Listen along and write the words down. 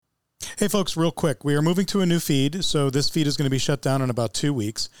Hey, folks, real quick. We are moving to a new feed, so this feed is going to be shut down in about 2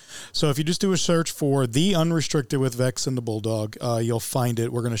 weeks. So if you just do a search for The Unrestricted with Vex and the Bulldog, you'll find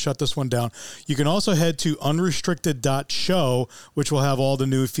it. We're going to shut this one down. You can also head to unrestricted.show, which will have all the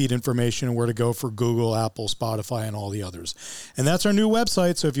new feed information and where to go for Google, Apple, Spotify, and all the others. And that's our new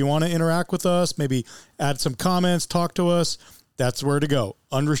website, so if you want to interact with us, maybe add some comments, talk to us, that's where to go,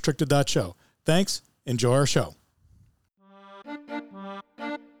 unrestricted.show. Thanks. Enjoy our show.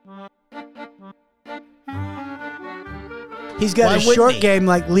 He's got a short game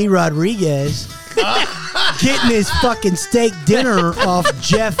like Lee Rodriguez, getting his fucking steak dinner off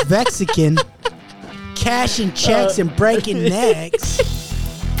Jeff Vexican, cashing checks and breaking necks.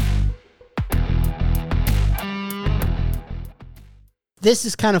 This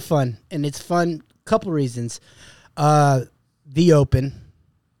is kind of fun, and it's fun. Couple reasons. The Open,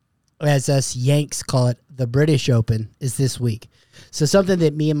 as us Yanks call it, the British Open, is this week. So something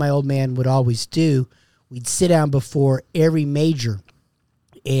that me and my old man would always do, we'd sit down before every major,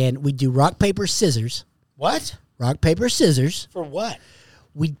 and we'd do rock, paper, scissors. What? Rock, paper, scissors. For what?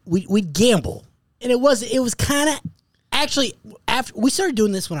 We'd gamble. And it was kind of, actually, after we started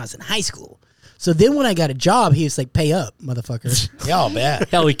doing this when I was in high school. So then when I got a job, he was like, pay up, motherfucker. Yeah, I'll bet.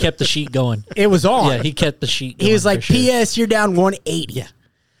 Hell, he kept the sheet going. It was on. Yeah, he kept the sheet going. He was like, sure. P.S., you're down 180. Yeah.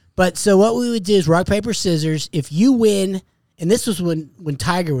 But so what we would do is rock, paper, scissors. If you win, and this was when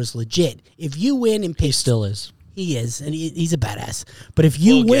Tiger was legit. If you win and pick. He still is. He is, and he's a badass. But if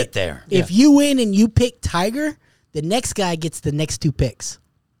you win. Get there. If you win and you pick Tiger, the next guy gets the next two picks.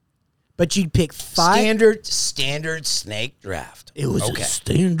 But you'd pick five. Standard snake draft. It was a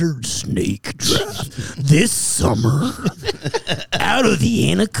standard snake draft this summer. Out of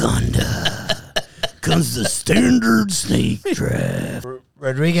the anaconda comes the standard snake draft.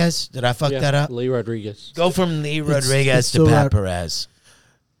 Rodriguez, did I fuck that up? Lee Rodriguez. Go from Lee Rodriguez to Pat Perez.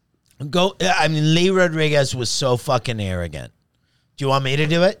 Lee Rodriguez was so fucking arrogant. Do you want me to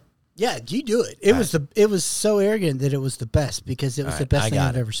do it? Yeah, you do it. It was so arrogant that it was the best because it was the best thing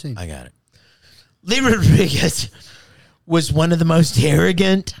I've ever seen. I got it. Lee Rodriguez was one of the most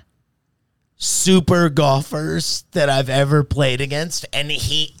arrogant super golfers that I've ever played against, and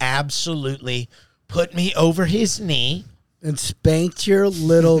he absolutely put me over his knee and spanked your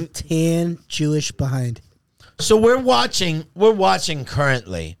little tan Jewish behind. So we're watching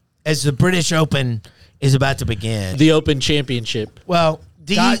currently as the British Open is about to begin. The Open Championship. Well,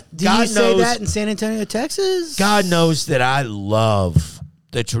 God you say that in San Antonio, Texas? God knows that I love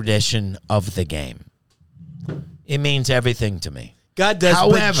the tradition of the game. It means everything to me. God does,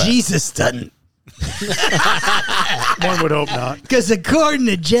 however, but Jesus doesn't. One would hope not. Because according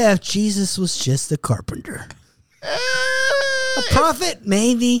to Jeff, Jesus was just a carpenter. A prophet,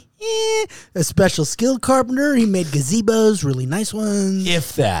 maybe. A special skilled carpenter. He made gazebos, really nice ones.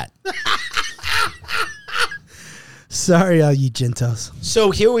 If that. Sorry, all you Gentiles. So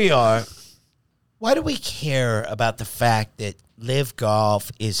here we are. Why do we care about the fact that Live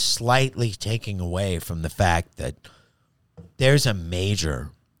Golf is slightly taking away from the fact that there's a major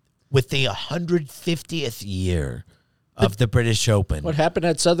with the 150th year of the British Open? What happened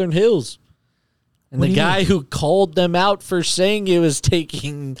at Southern Hills? And the guy who called them out for saying it was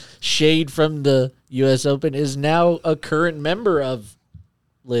taking shade from the U.S. Open is now a current member of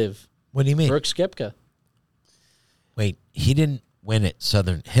Live. What do you mean? Brooks Koepka. Wait, he didn't win at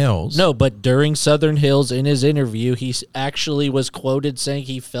Southern Hills. No, but during Southern Hills, in his interview, he actually was quoted saying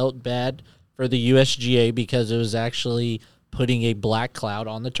he felt bad for the USGA because it was actually putting a black cloud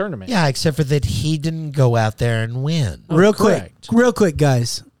on the tournament. Yeah, except for that he didn't go out there and win. Real quick,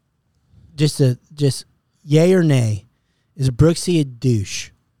 guys. Just yay or nay. Is Brooksy a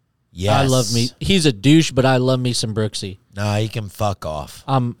douche? Yes. I love me. He's a douche, but I love me some Brooksy. No, he can fuck off.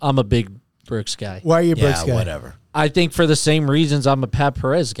 I'm a big Brooks guy. Why are you a Brooks guy? Yeah, whatever. I think for the same reasons I'm a Pat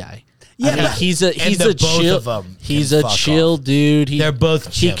Perez guy. Yeah, I mean, he's a chill dude. They're both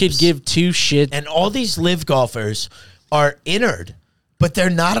chimps. He could give two shits. And all these Live golfers are innered, but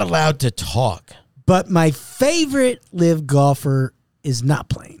they're not allowed to talk. But my favorite Live golfer is not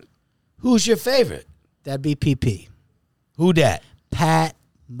playing. Who's your favorite? That'd be PP. Who dat? Pat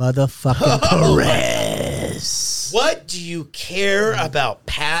motherfucking Perez. What do you care about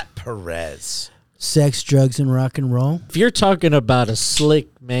Pat Perez? Sex, drugs, and rock and roll. If you're talking about a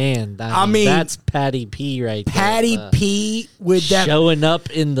slick man, I mean that's Patty P right there. Patty P with that showing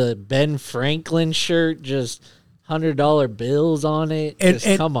up in the Ben Franklin shirt, just $100 bills on it. And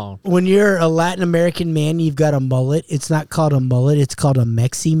come on. When you're a Latin American man, you've got a mullet. It's not called a mullet. It's called a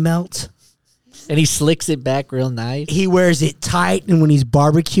Mexi melt. And he slicks it back real nice. He wears it tight, and when he's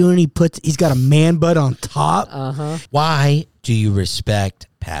barbecuing, he's got a man butt on top. Why do you respect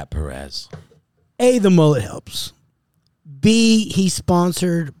Pat Perez? A, the mullet helps. B, he's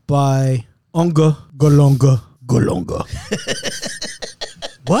sponsored by Onga Golonga Golonga.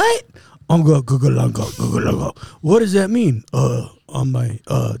 What? Onga Golonga Golonga. What does that mean? On my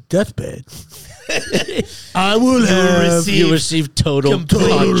deathbed, I will have You receive total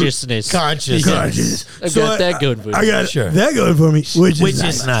consciousness. Consciousness. I got that going for me. I got Sure. that going for me, which Which is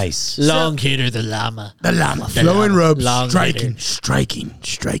is nice. Long hitter, the llama. the llama. Flowing robes, Long striking, hitter.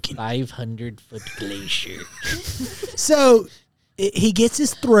 striking. 500-foot glacier. So he gets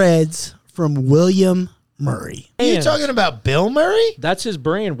his threads from William Murray. Are you And talking about Bill Murray? that's his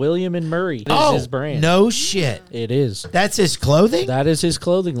brand, William and Murray. Is Oh, his brand. no shit. It is. That's his clothing? That is his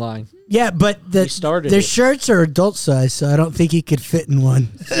clothing line. Yeah, but He started their it. shirts are adult size, so I don't think he could fit in one.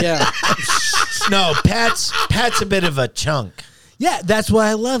 Yeah. No, Pat's a bit of a chunk. Yeah, that's why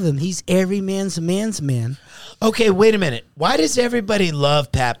I love him. He's every man's a man's man. Okay, wait a minute. Why does everybody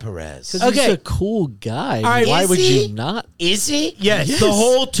love Pat Perez? Because Okay. he's a cool guy. right, Why is would he? you not? Is he? Yes. The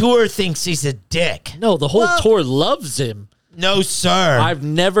whole tour thinks he's a dick. No, the whole tour loves him. No, sir. I've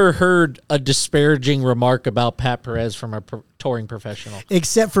never heard a disparaging remark about Pat Perez from a touring professional.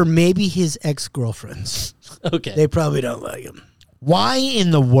 Except for maybe his ex-girlfriends. Okay. They probably don't like him. Why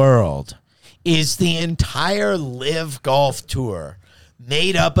in the world is the entire Live Golf Tour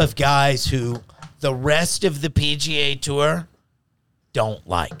made up of guys who the rest of the PGA Tour don't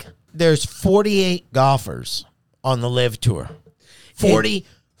like? There's 48 golfers on the Live Tour.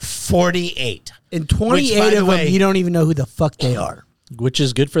 48. And Which, by 28 the of way- them, you don't even know who the fuck they are. Which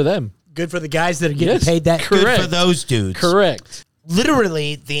is good for them. Good for the guys that are getting Yes, paid that. correct. Good for those dudes. Correct.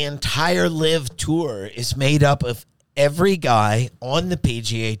 Literally, the entire Live Tour is made up of every guy on the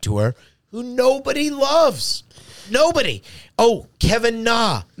PGA Tour who nobody loves. Nobody. Oh, Kevin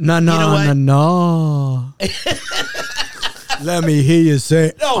Na. No, You know what? no. Let me hear you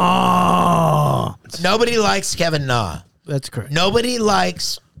say, No. oh. Nobody likes Kevin Na. That's correct. Nobody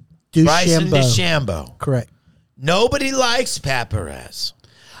likes Bryson DeChambeau. DeChambeau. Correct. Nobody likes Pat Perez.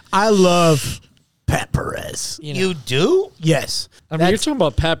 I love Pat Perez. You do? Yes. I mean, you're talking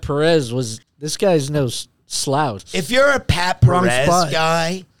about Pat Perez. This guy's no slouch. If you're a Pat Wrong Perez spot.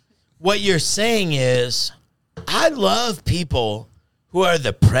 guy, what you're saying is, I love people who are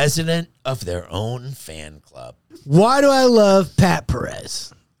the president of their own fan club. Why do I love Pat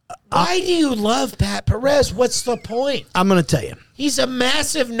Perez? Why do you love Pat Perez? What's the point? I'm going to tell you. He's a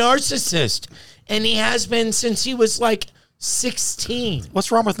massive narcissist, and he has been since he was like 16.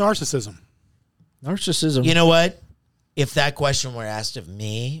 What's wrong with narcissism? Narcissism. You know what? If that question were asked of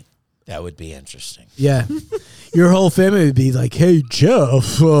me, that would be interesting. Yeah. Your whole family would be like, hey,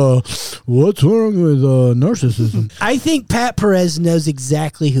 Jeff, what's wrong with narcissism? I think Pat Perez knows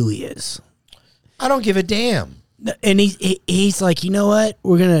exactly who he is. I don't give a damn. And he's like, you know what?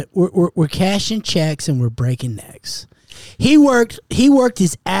 We're cashing checks and we're breaking necks. He worked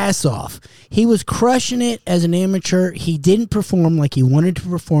his ass off. He was crushing it as an amateur. He didn't perform like he wanted to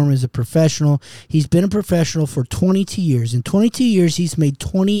perform as a professional. He's been a professional for 22 years. In 22 years, he's made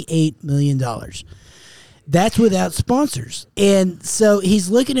 $28 million. That's without sponsors. And so he's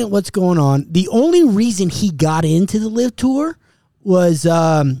looking at what's going on. The only reason he got into the Live Tour was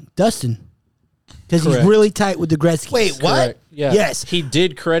Dustin. Because he's Correct. really tight with the Gretzky. Wait, what? Correct. Yeah. Yes. He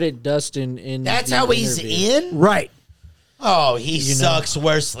did credit Dustin in. That's the how he's interview. in? Right. Oh, he sucks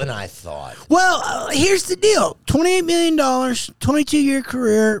worse than I thought. Well, here's the deal. $28 million, 22-year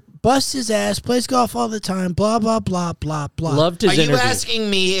career, busts his ass, plays golf all the time, blah, blah, blah, blah, blah. Loved his Are you interview. asking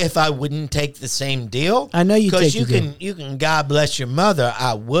me if I wouldn't take the same deal? I know you Because take the deal. you can God bless your mother,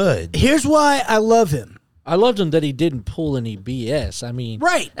 I would. Here's why I love him. I loved him that he didn't pull any BS. I mean,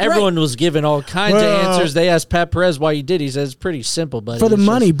 Right, everyone was giving all kinds Well- of answers. They asked Pat Perez why he did. He says it's pretty simple, buddy. For the It's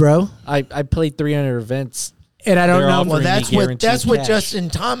money, just, bro. I played 300 events. And I don't They're know. offering Well, me that's guaranteed what cash.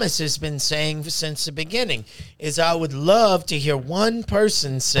 Justin Thomas has been saying since the beginning. Is I would love to hear one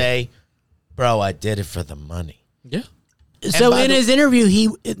person say, "Bro, I did it for the money." Yeah. So by in the- his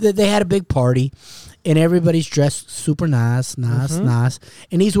interview, they had a big party, and everybody's dressed super nice, nice.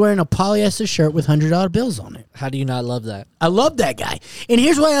 And he's wearing a polyester shirt with $100 bills on it. How do you not love that? I love that guy. And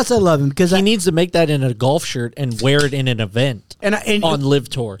here's why else I love him. Because He needs to make that in a golf shirt and wear it in an event and on Live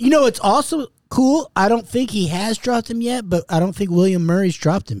Tour. You know, it's also cool. I don't think he has dropped him yet, but I don't think William Murray's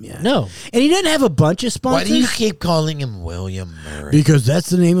dropped him yet. No. And he doesn't have a bunch of Why sponsors. do you keep calling him William Murray? Because that's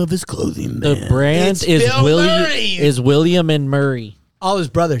the name of his clothing The brand. brand It's is Bill William Murray. William and Murray. All his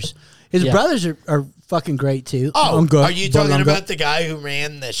brothers. His Yeah. brothers are fucking great, too. Oh, Unga, are you talking Balunga. about the guy who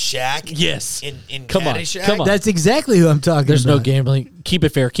ran the shack? Yes. In Come on, Caddyshack? come on. That's exactly who I'm talking There's no about. gambling. Keep it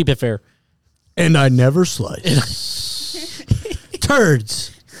fair. Keep it fair. And I never slice.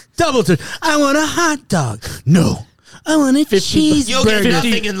 Turds. double turkey. I want a hot dog. No. I want a cheeseburger. You'll get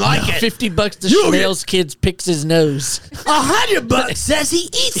nothing and like it. $50 to Schmel's kids picks his nose. $100 says he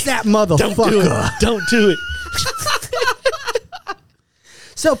eats that motherfucker. Don't do it.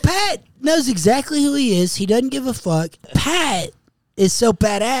 So Pat knows exactly who he is. He doesn't give a fuck. Pat is so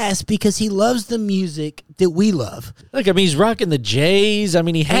badass because he loves the music that we love. Look, I mean, he's rocking the Jays. I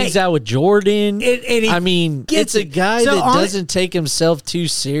mean, he hangs out with Jordan. I mean, it's a guy that doesn't take himself too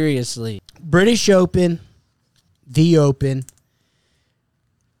seriously. British Open, the Open.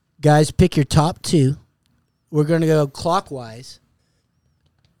 Guys, pick your top two. We're going to go clockwise.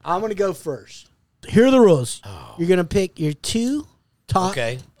 I'm going to go first. Here are the rules. Oh. You're going to pick your two top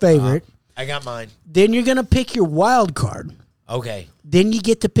favorite. I got mine. Then you're going to pick your wild card. Okay. Then you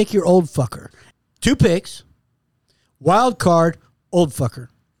get to pick your old fucker. 2 picks. Wild card, old fucker.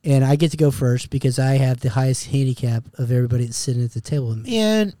 And I get to go first because I have the highest handicap of everybody that's sitting at the table with me.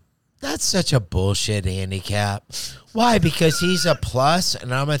 Man, that's such a bullshit handicap. Why? Because he's a plus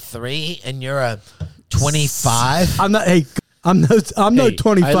and I'm a 3 and you're a 25? I'm not. Hey, I'm no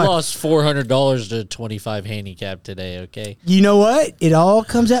 25. I lost $400 to 25 handicap today. Okay. You know what? It all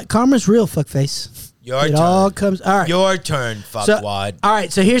comes out. Karma's real, fuckface. Your turn. All comes. All right. Your turn, fuckwad. All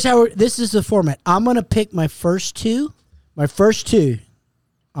right. So here's how. This is the format. I'm gonna pick my first two.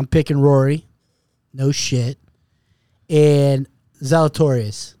 I'm picking Rory. No shit. And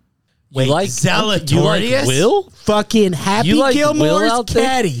Zalatoris. Wait, you like Zalatoris? You like Will? Fucking Happy You like Will Gilmore's out there?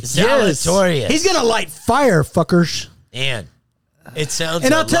 caddy. Zalatoris. He's gonna light fire, fuckers. Man, it sounds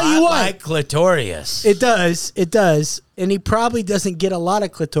And a I'll tell lot you what. like clitorius. It does. It does. And he probably doesn't get a lot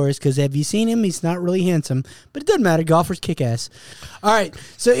of clitoris because have you seen him? He's not really handsome. But it doesn't matter. Golfers kick ass. All right.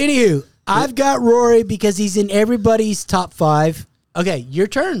 So, anywho, I've got Rory because he's in everybody's top 5. Okay. Your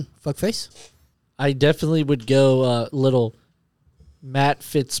turn, fuckface. I definitely would go little Matt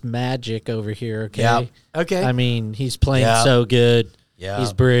Fitzmagic over here. Okay. Yep. Okay. I mean, he's playing Yep. so good. Yep.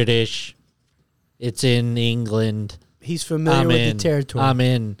 He's British. It's in England. He's familiar with the territory. I'm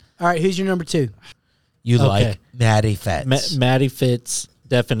in. All right. Who's your number 2? You Okay. like Matty Fetz. Matty Fitz,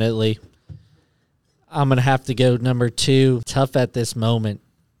 definitely. I'm going to have to go number 2. Tough at this moment.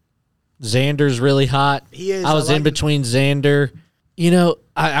 Xander's really hot. He is. I was I like in him. between Xander. You know,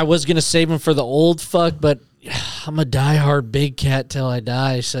 I was going to save him for the old fuck, but I'm a diehard big cat till I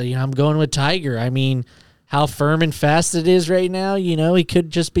die. So, you know, I'm going with Tiger. I mean, how firm and fast it is right now, you know, he could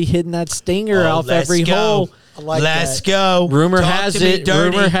just be hitting that stinger off every hole. I like Let's that. go. Rumor Talk has to me it.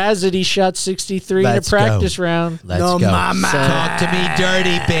 dirty. Rumor has it. He shot 63 Let's in a practice round. Let's No, go. mama. Talk to me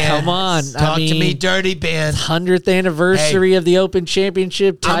dirty, band. Come on. Talk to me dirty, band. 100th anniversary of the Open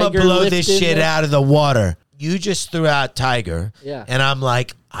Championship. I'm Tiger going to blow this lifted shit it. out of the water. You just threw out Tiger. Yeah. And I'm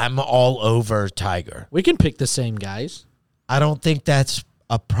like, I'm all over Tiger. We can pick the same guys. I don't think that's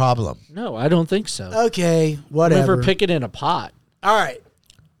a problem. No, I don't think so. Okay. Whatever. Never pick it in a pot. All right.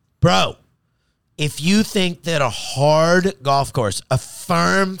 Bro, if you think that a hard golf course, a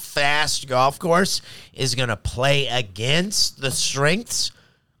firm, fast golf course is going to play against the strengths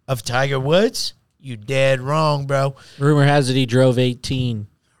of Tiger Woods, you dead wrong, bro. Rumor has it he drove 18,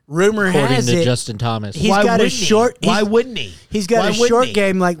 Rumor according has to it. Justin Thomas. He's Why got a wouldn't he? short. Why wouldn't he? He's got Why a wouldn't short he?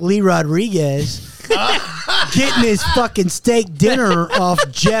 game like Lee Rodriguez. Getting his fucking steak dinner off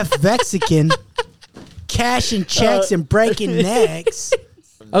Jeff Vexican, cashing checks and breaking necks.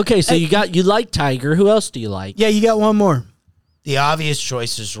 Okay, so you like Tiger. Who else do you like? Yeah, you got one more. The obvious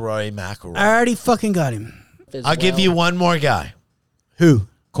choice is Rory McIlroy. I already fucking got him. I'll give you one more guy. Who?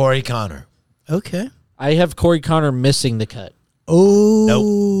 Corey Connor. Okay. I have Corey Connor missing the cut.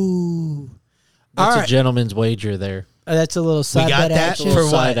 Oh. That's All a right. gentleman's wager there. That's a little side We got bet that action. for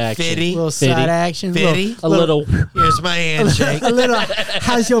Side what? action. Fitty? A little Fitty. side action. Fitty? A little. Here's my handshake. A little.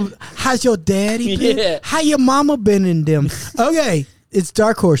 How's your daddy been? Yeah. How your mama been in them? Okay, it's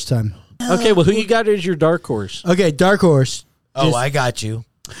dark horse time. Okay, well, who you got as your dark horse? Okay, dark horse. Oh, I got you.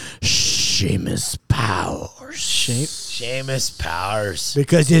 Seamus Powers. Seamus Powers.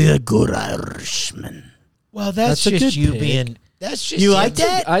 Because he's a good Irishman. Well, that's That's a just good you pick. being. That's just You him. like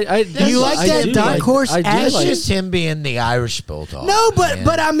that? You like that dark horse I do That's like just him being the Irish bulldog. No, man.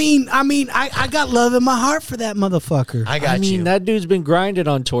 but I mean, I got love in my heart for that motherfucker. I got I mean, you. that dude's been grinding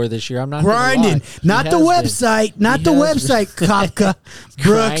on tour this year. I'm not gonna Grinding, lie. not He the has been. website, not He the has website, Kafka.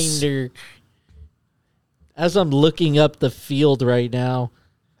 Brooks. Grinder. As I'm looking up the field right now,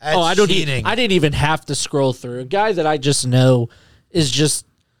 That's I don't. cheating. I didn't even have to scroll through. A guy that I just know is just.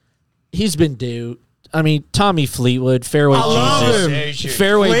 He's been due. I mean, Tommy Fleetwood, Fairway I love Jesus, him.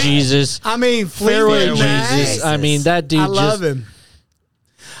 Fairway Fleet- Jesus, I mean, Fairway Fleetwood Mac. Jesus. I mean, that dude I love just. him.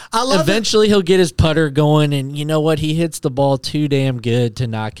 I love Eventually, he'll get his putter going, and you know what? He hits the ball too damn good to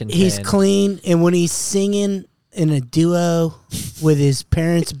not contend. He's clean, and when he's singing in a duo with his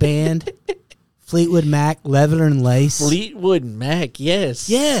parents' band, Fleetwood Mac, Leather and Lace. Fleetwood Mac, yes.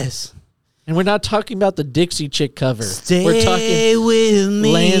 Yes. And we're not talking about the Dixie Chick cover. Stay we're talking with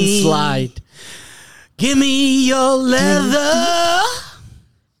me. Landslide. Give me your leather.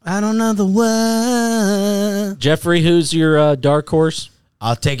 I don't know the word. Jeffrey, who's your dark horse?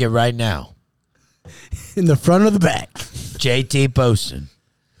 I'll take it right now. In the front or the back? JT Poston.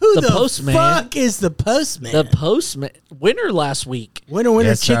 Who The the Postman. fuck is the Postman? The Postman. Winner last week. Winner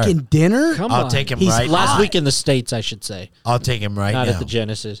Yes, sir. chicken dinner? Come on. I'll take him He's right Last now. week in the States, I should say. I'll take him right Not now. at the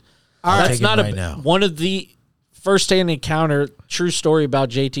Genesis. I'll That's take him not right now. one of the first-hand encounter, true story about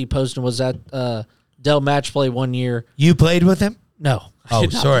JT Poston was at Dell Match Play one year. You played with him? No. I Oh,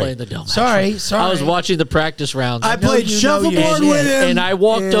 did not sorry. play in the Dell Match Sorry, Play. sorry. I was watching the practice rounds. I played you know shuffleboard you with did. him. And I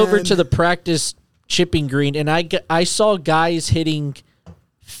walked over and- to the practice chipping green, and I saw guys hitting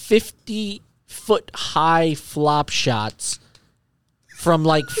 50-foot-high flop shots from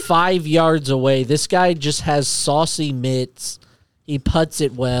like 5 yards away. This guy just has saucy mitts. He putts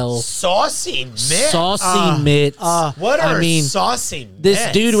it well. Saucy mitts. Saucy mitts. What are I mean, saucy mitts?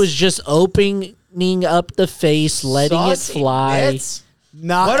 this dude was just opening up the face, letting Saucy it fly. mitts?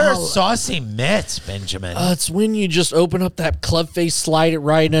 Not What are how- saucy mitts, Benjamin? It's when you just open up that club face, slide it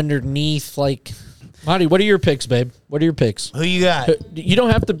right underneath. Like, Monty, what are your picks, babe? What are your picks? Who you got? You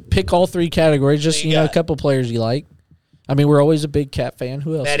don't have to pick all three categories. Just Who you a got? couple players you like. I mean, we're always a big Cat fan.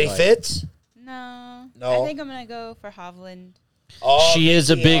 Who else? Maddie you like? Fitz? No. No. I think I'm going to go for Hovland. Oh, She is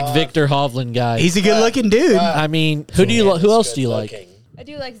a big Victor Hovland guy. He's a good-looking dude. I mean, who do you? Who else do you like? I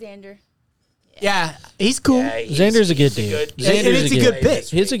do like Xander. yeah, he's cool. Yeah, he's- Xander's a good he's dude. good- And it's a good pick.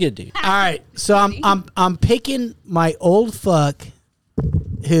 He's a good dude. All right, so I'm picking my old fuck,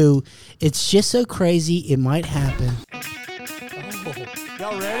 who it's just so crazy it might happen.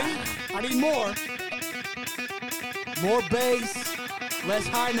 Y'all ready? I need more. More bass, less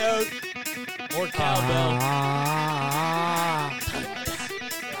high note, Or cowbell.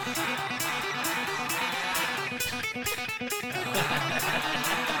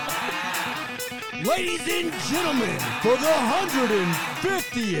 Ladies and gentlemen, for the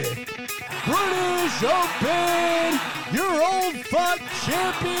 150th British Open, your old fuck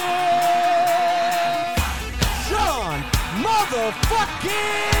champion, Sean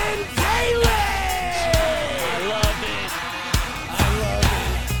motherfucking Daly! I love it.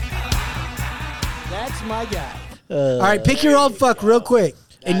 That's my guy. All right, pick your old fuck real quick.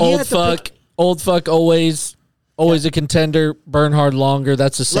 And you Old have to fuck. pick- Old fuck. Always a contender. Bernhard longer.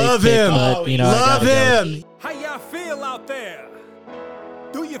 That's a safe Love pick. him. But, you know, I Love gotta go. him. How y'all feel out there?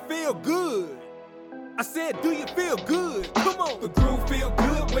 Do you feel good? I said, do you feel good? Come on. The groove feel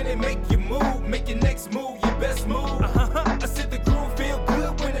good when it make you move. Make your next move your best move. I said the groove feel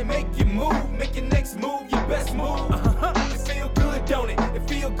good when it make you move. Make your next move your best move.